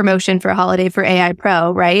has a promotion for a holiday for AI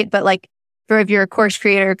Pro, right? But if you're a course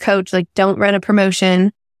creator or coach, don't run a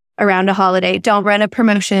promotion around a holiday. Don't run a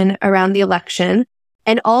promotion around the election.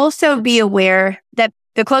 And also be aware that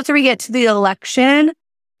the closer we get to the election,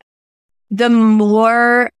 the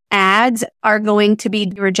more ads are going to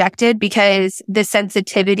be rejected because the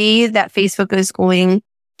sensitivity that Facebook is going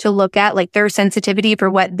to look at, their sensitivity for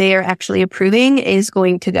what they are actually approving is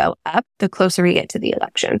going to go up the closer we get to the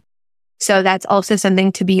election. So that's also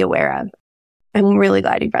something to be aware of. I'm really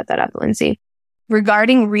glad you brought that up, Lindsay.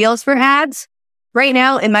 Regarding Reels for ads, right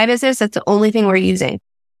now in my business, that's the only thing we're using.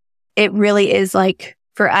 It really is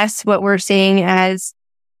for us, what we're seeing as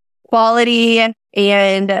quality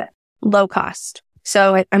and low cost.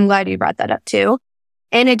 So I'm glad you brought that up too.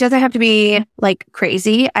 And it doesn't have to be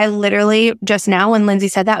crazy. I literally just now when Lindsay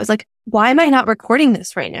said that, I was like, why am I not recording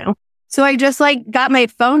this right now? So I just got my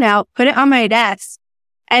phone out, put it on my desk,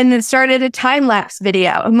 and then started a time lapse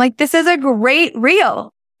video. I'm like, this is a great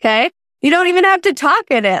reel. Okay. You don't even have to talk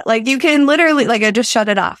in it. You can literally, I just shut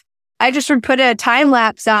it off. I just would put a time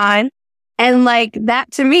lapse on, and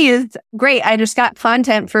that to me is great. I just got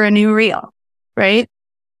content for a new reel. Right.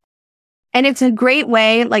 And it's a great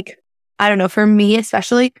way, I don't know, for me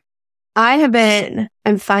especially,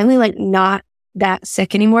 I'm finally not that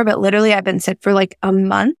sick anymore, but literally I've been sick for a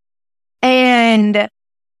month. And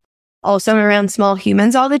also I'm around small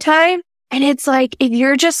humans all the time. And it's if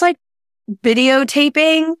you're just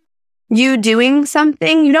videotaping you doing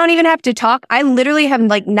something, you don't even have to talk. I literally have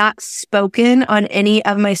not spoken on any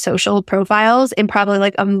of my social profiles in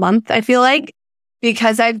probably a month, I feel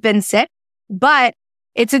because I've been sick. But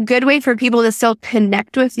it's a good way for people to still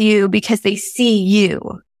connect with you because they see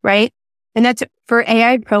you, right? And that's for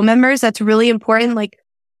AI Pro members. That's really important.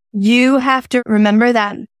 You have to remember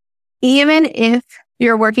that even if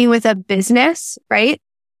you're working with a business, right?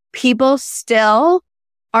 People still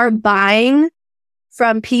are buying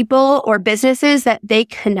from people or businesses that they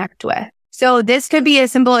connect with. So this could be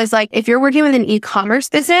as simple as if you're working with an e-commerce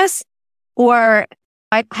business, or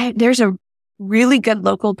there's a really good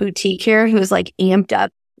local boutique here who's amped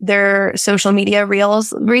up their social media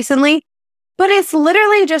reels recently, but it's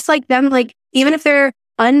literally just them, even if they're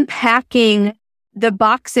unpacking the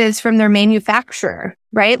boxes from their manufacturer,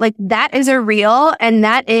 right? That is a reel and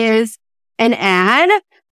that is an ad.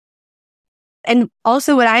 And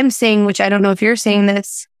also what I'm saying, which I don't know if you're saying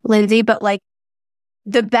this, Lindsay, but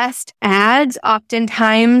the best ads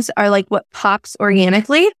oftentimes are what pops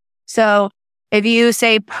organically. So if you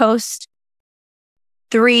say post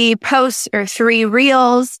 3 posts or 3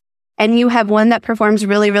 reels and you have one that performs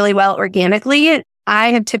really, really well organically, I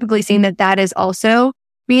have typically seen that is also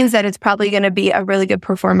means that it's probably going to be a really good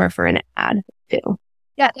performer for an ad too.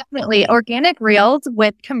 Yeah, definitely. Organic reels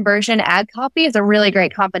with conversion ad copy is a really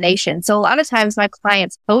great combination. So a lot of times my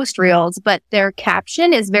clients post reels, but their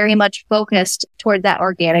caption is very much focused toward that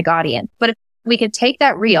organic audience. But if we could take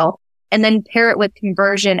that reel and then pair it with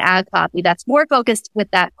conversion ad copy that's more focused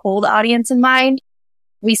with that cold audience in mind,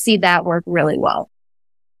 we see that work really well.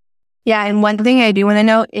 Yeah. And one thing I do want to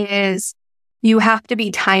note is you have to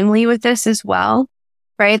be timely with this as well,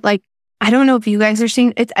 right? I don't know if you guys are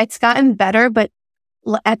seeing it's gotten better, but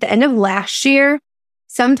at the end of last year,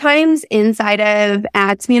 sometimes inside of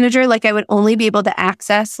Ads Manager, I would only be able to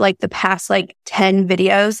access the past 10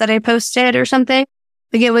 videos that I posted or something.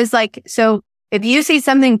 It was so if you see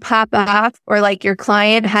something pop up or your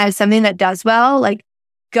client has something that does well,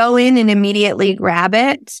 go in and immediately grab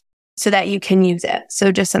it so that you can use it.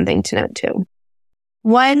 So just something to note too.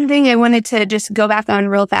 One thing I wanted to just go back on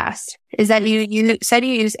real fast is that you said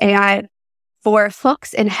you use AI for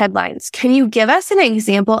hooks and headlines. Can you give us an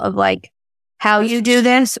example of how you do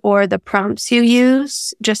this or the prompts you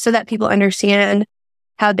use just so that people understand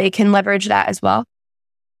how they can leverage that as well?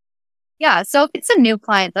 Yeah. So if it's a new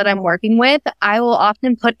client that I'm working with, I will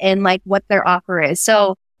often put in what their offer is.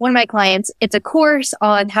 So one of my clients, it's a course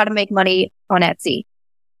on how to make money on Etsy.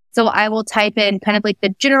 So I will type in kind of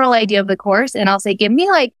the general idea of the course and I'll say, give me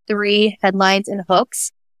 3 headlines and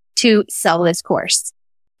hooks to sell this course.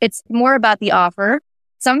 It's more about the offer.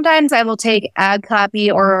 Sometimes I will take ad copy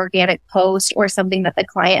or organic post or something that the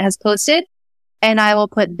client has posted and I will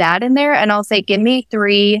put that in there and I'll say, give me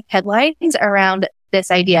 3 headlines around this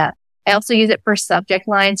idea. I also use it for subject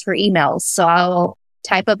lines for emails. So I'll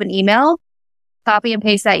type up an email copy and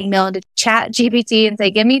paste that email into Chat GPT and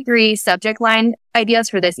say, give me 3 subject line ideas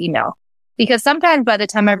for this email. Because sometimes by the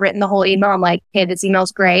time I've written the whole email, I'm like, okay, this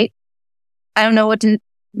email's great. I don't know what to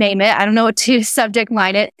name it. I don't know what to subject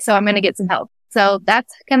line it. So I'm going to get some help. So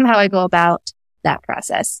that's kind of how I go about that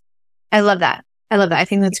process. I love that. I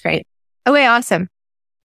think that's great. Okay, awesome.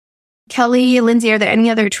 Kelly, Lindsay, are there any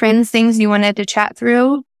other trends, things you wanted to chat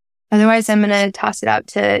through? Otherwise, I'm going to toss it out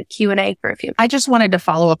to Q&A for a few. I just wanted to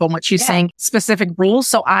follow up on what she's saying, specific rules.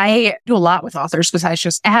 So I do a lot with authors besides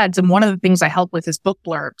just ads. And one of the things I help with is book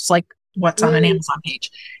blurbs, like what's on an Amazon page.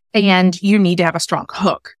 And you need to have a strong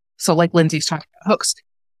hook. So like Lindsay's talking about hooks.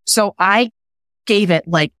 So I gave it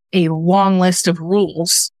like a long list of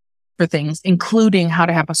rules for things, including how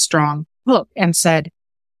to have a strong hook, and said,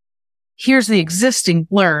 here's the existing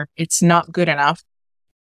blurb. It's not good enough.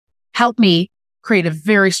 Help me create a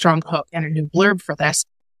very strong hook and a new blurb for this.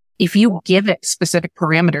 If you give it specific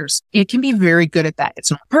parameters, it can be very good at that.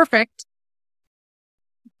 It's not perfect,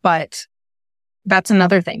 but that's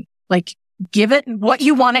another thing. Like, give it what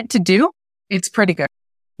you want it to do. It's pretty good.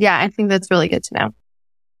 Yeah, I think that's really good to know.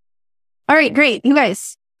 All right, great. You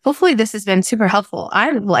guys, hopefully this has been super helpful.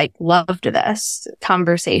 I loved this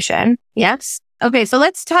conversation. Yes. Okay, so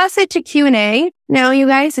let's toss it to Q&A. Now, you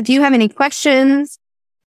guys, if you have any questions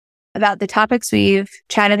about the topics we've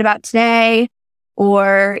chatted about today,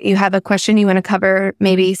 or you have a question you want to cover,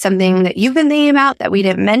 maybe something that you've been thinking about that we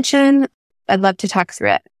didn't mention, I'd love to talk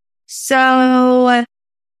through it. So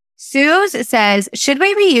Suze says, should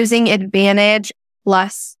we be using Advantage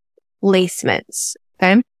Plus placements?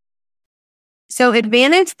 Okay. So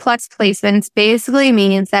Advantage Plus placements basically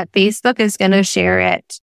means that Facebook is going to share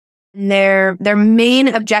it. Their main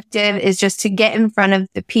objective is just to get in front of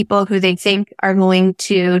the people who they think are going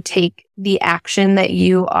to take the action that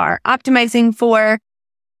you are optimizing for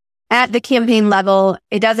at the campaign level.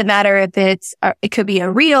 It doesn't matter if it could be a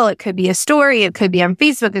reel, it could be a story, it could be on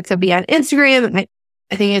Facebook, it could be on Instagram.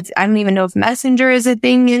 I think I don't even know if Messenger is a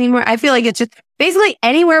thing anymore. I feel like it's just basically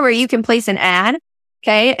anywhere where you can place an ad.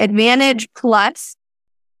 Okay. Advantage Plus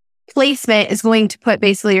placement is going to put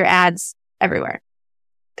basically your ads everywhere.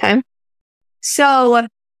 Okay. So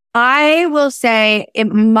I will say,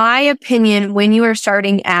 in my opinion, when you are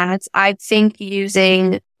starting ads, I think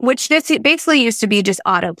which this basically used to be just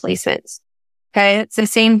auto placements. Okay. It's the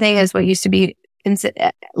same thing as what used to be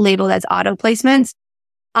labeled as auto placements.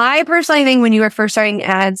 I personally think when you are first starting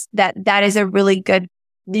ads, that is a really good,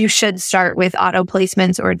 you should start with auto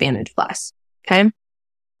placements or Advantage Plus. Okay.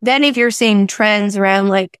 Then if you're seeing trends around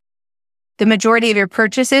like the majority of your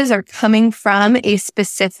purchases are coming from a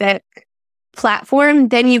specific platform,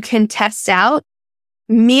 then you can test out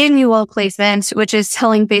manual placements, which is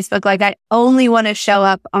telling Facebook, like, I only want to show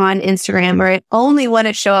up on Instagram, or I only want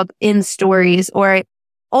to show up in stories, or I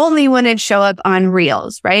only want to show up on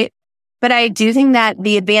reels, right? But I do think that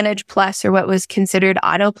the Advantage Plus, or what was considered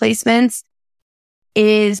auto placements,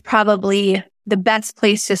 is probably the best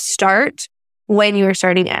place to start when you are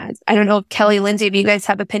starting ads. I don't know if Kelly, Lindsay, if you guys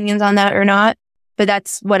have opinions on that or not, but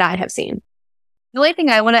that's what I have seen. The only thing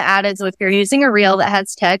I want to add is if you're using a reel that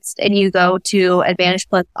has text and you go to Advantage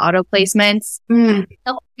Plus auto placements,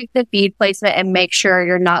 help pick the feed placement and make sure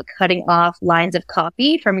you're not cutting off lines of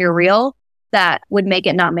copy from your reel that would make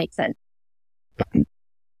it not make sense.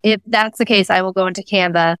 If that's the case, I will go into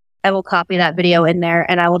Canva, I will copy that video in there,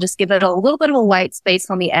 and I will just give it a little bit of a white space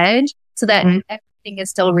on the edge so that everything is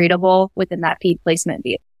still readable within that feed placement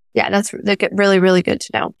view. Yeah, that's really, really good to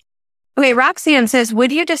know. Okay, Roxanne says,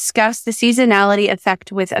 would you discuss the seasonality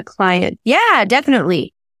effect with a client? Yeah,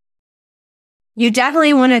 definitely. You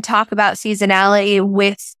definitely want to talk about seasonality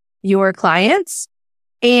with your clients.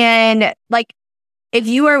 And like, if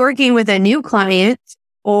you are working with a new client,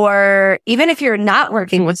 or even if you're not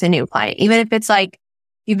working with a new client, even if it's like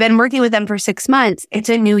you've been working with them for 6 months, it's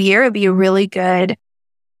a new year. It'd be really good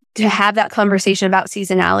to have that conversation about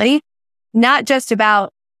seasonality, not just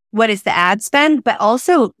about what is the ad spend, but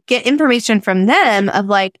also get information from them of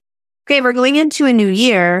like, okay, we're going into a new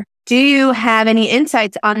year. Do you have any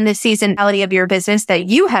insights on the seasonality of your business that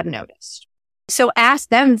you have noticed? So ask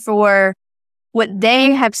them for what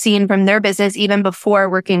they have seen from their business even before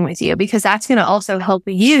working with you, because that's going to also help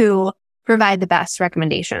you provide the best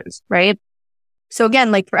recommendations, right? So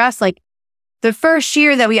again, like for us, like the first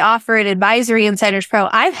year that we offered Advisory Insiders Pro,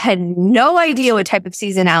 I've had no idea what type of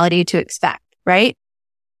seasonality to expect, right?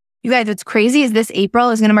 You guys, what's crazy is this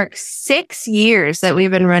April is going to mark 6 years that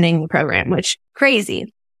we've been running the program, which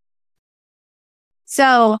crazy.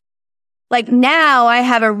 So like now I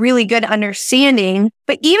have a really good understanding,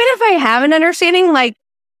 but even if I have an understanding, like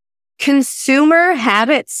consumer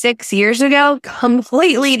habits 6 years ago,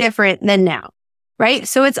 completely different than now. right?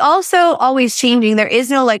 So it's also always changing. There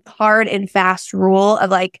is no like hard and fast rule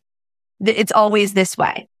of like, it's always this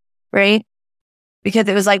way, right? Because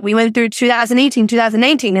it was like we went through 2018,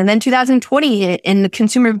 2019, and then 2020, and the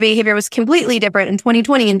consumer behavior was completely different in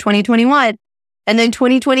 2020 and 2021. And then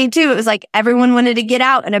 2022, it was like everyone wanted to get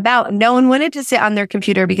out and about, and no one wanted to sit on their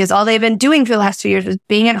computer because all they've been doing for the last 2 years was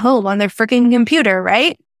being at home on their freaking computer,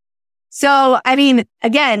 right? So, I mean,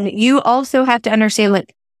 again, you also have to understand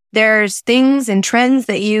that there's things and trends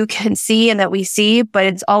that you can see and that we see, but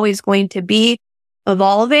it's always going to be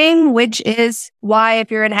evolving, which is why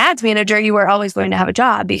if you're an ads manager, you are always going to have a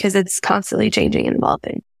job because it's constantly changing and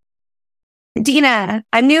evolving. Dina,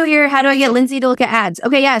 I'm new here. How do I get Lindsay to look at ads?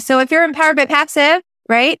 Okay, yeah. So if you're empowered by Passive,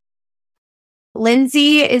 right?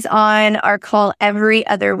 Lindsay is on our call every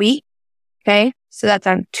other week. Okay. So that's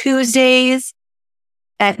on Tuesdays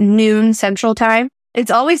at noon Central Time.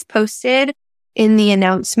 It's always posted in the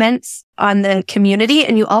announcements on the community.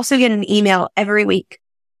 And you also get an email every week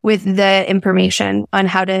with the information on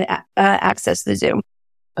how to access the Zoom.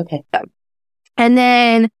 Okay. And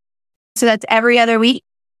then, so that's every other week.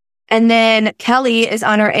 And then Kelly is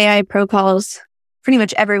on our AI Pro calls pretty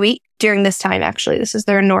much every week during this time, actually. This is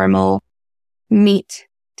their normal meet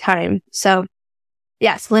time. So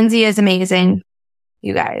yes, Lindsay is amazing.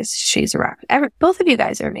 You guys, she's a rock. Both of you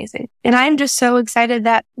guys are amazing. And I'm just so excited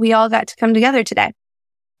that we all got to come together today.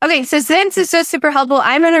 Okay, so since it's just super helpful,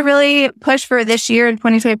 I'm going to really push for this year in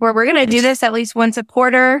 2024. We're going to do this at least once a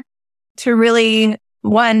quarter to really,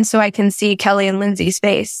 one, so I can see Kelly and Lindsay's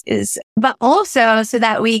face but also so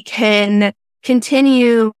that we can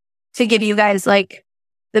continue to give you guys like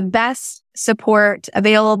the best support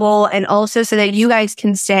available, and also so that you guys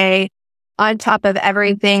can stay on top of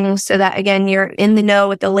everything so that, again, you're in the know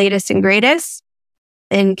with the latest and greatest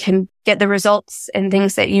and can get the results and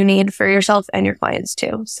things that you need for yourself and your clients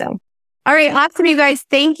too. So, all right. Awesome, you guys.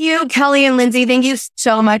 Thank you, Kelly and Lindsay. Thank you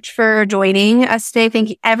so much for joining us today. Thank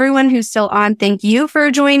you, everyone who's still on. Thank you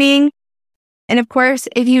for joining. And of course,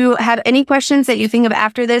 if you have any questions that you think of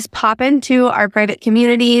after this, pop into our private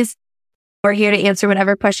communities. We're here to answer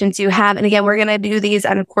whatever questions you have. And again, we're going to do these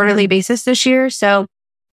on a quarterly basis this year. So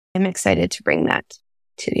I'm excited to bring that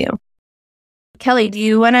to you. Kelly, do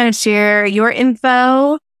you want to share your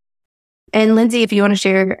info? And Lindsay, if you want to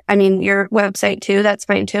share, your website too, that's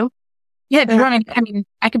fine too. Yeah, if you want to,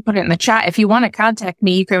 I can put it in the chat. If you want to contact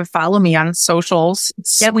me, you can follow me on socials,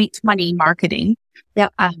 Sweet Money Marketing.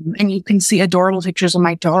 Yep. And you can see adorable pictures of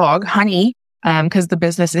my dog, Honey, because the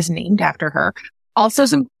business is named after her. Also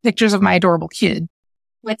some pictures of my adorable kid.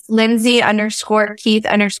 With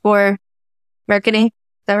Lindsay_Keith_marketing. Is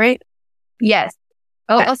that right? Yes.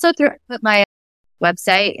 Oh, okay. Also put my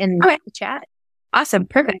website in the chat. Awesome.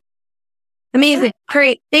 Perfect. Amazing.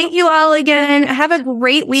 Great. Thank you all again. Have a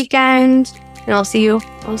great weekend, and I'll see you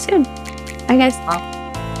all soon. Bye, guys.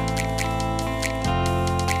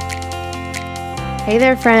 Hey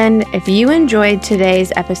there, friend. If you enjoyed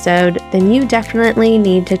today's episode, then you definitely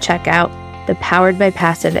need to check out the Powered by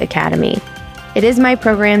Passive Academy. It is my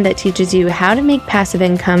program that teaches you how to make passive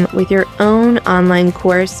income with your own online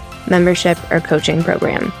course, membership, or coaching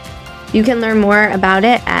program. You can learn more about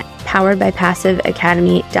it at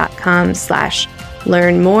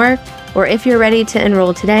poweredbypassiveacademy.com/learn more. Or if you're ready to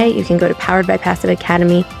enroll today, you can go to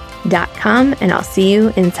poweredbypassiveacademy.com, and I'll see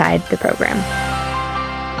you inside the program.